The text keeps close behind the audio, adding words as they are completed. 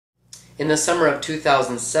In the summer of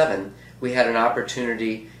 2007, we had an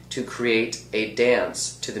opportunity to create a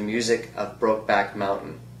dance to the music of Brokeback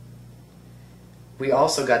Mountain. We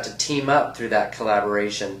also got to team up through that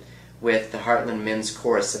collaboration with the Heartland Men's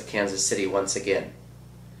Chorus of Kansas City once again.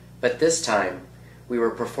 But this time, we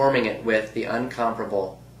were performing it with the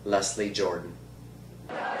uncomparable Leslie Jordan.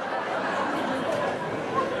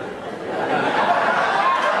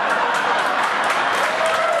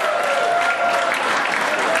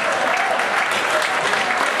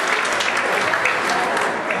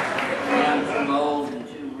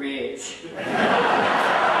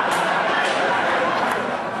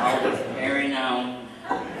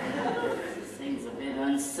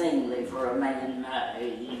 For a man my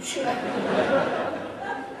age.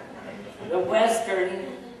 The Western.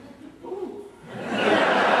 Ooh.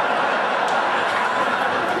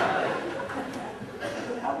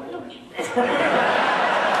 I will get that.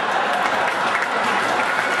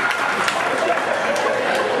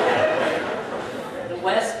 The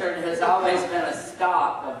Western has always been a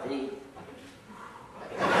stock of the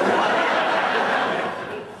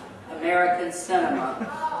American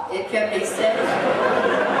cinema. It can be said.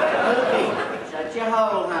 Shut your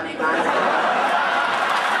hole, honey. It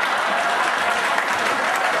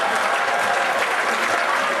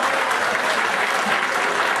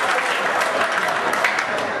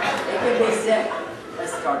can be said.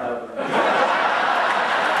 Let's start over. The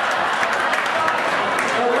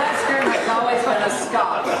Western has always been a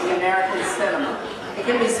stock of the American cinema. It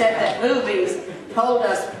can be said that movies told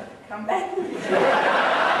us, come back.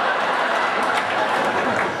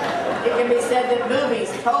 It can be said that movies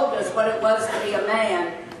told us what it was to be a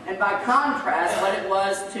man, and by contrast, what it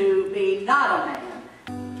was to be not a man.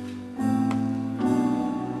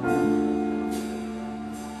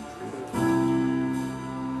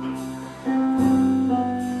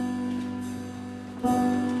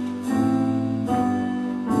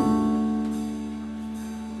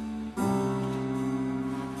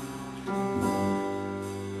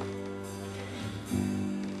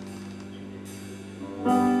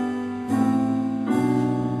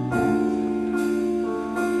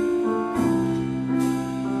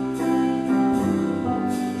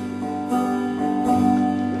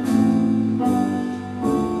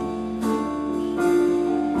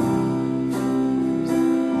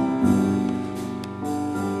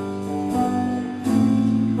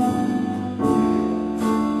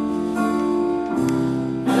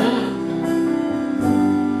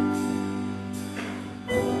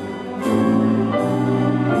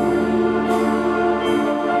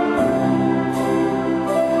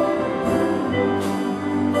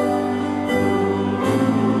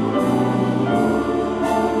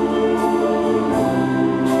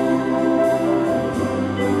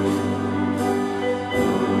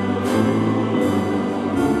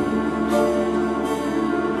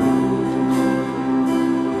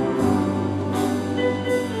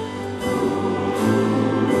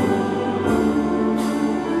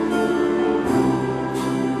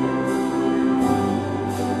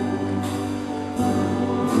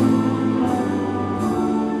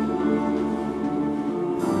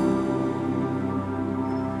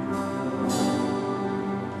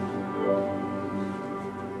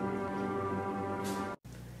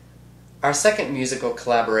 Our second musical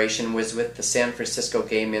collaboration was with the San Francisco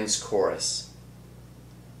Gay Men's Chorus.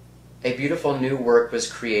 A beautiful new work was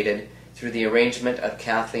created through the arrangement of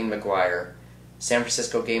Kathleen McGuire, San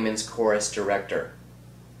Francisco Gay Men's Chorus director.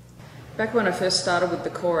 Back when I first started with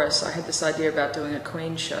the chorus, I had this idea about doing a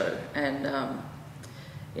Queen show, and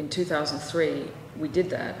in 2003 we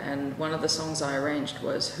did that, and one of the songs I arranged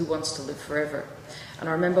was Who Wants to Live Forever. And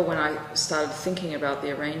I remember when I started thinking about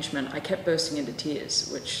the arrangement, I kept bursting into tears,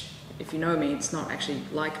 which, if you know me, it's not actually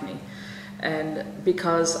like me. And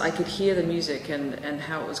because I could hear the music and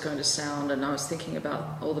how it was going to sound, and I was thinking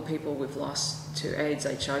about all the people we've lost to AIDS,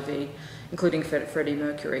 HIV, including Freddie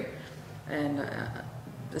Mercury. And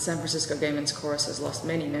the San Francisco Gay Men's Chorus has lost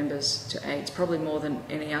many members to AIDS, probably more than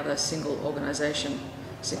any other single organization,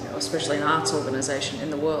 especially an arts organization in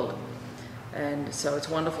the world. And so it's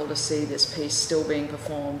wonderful to see this piece still being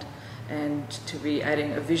performed and to be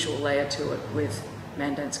adding a visual layer to it with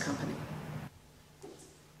Mandance Company.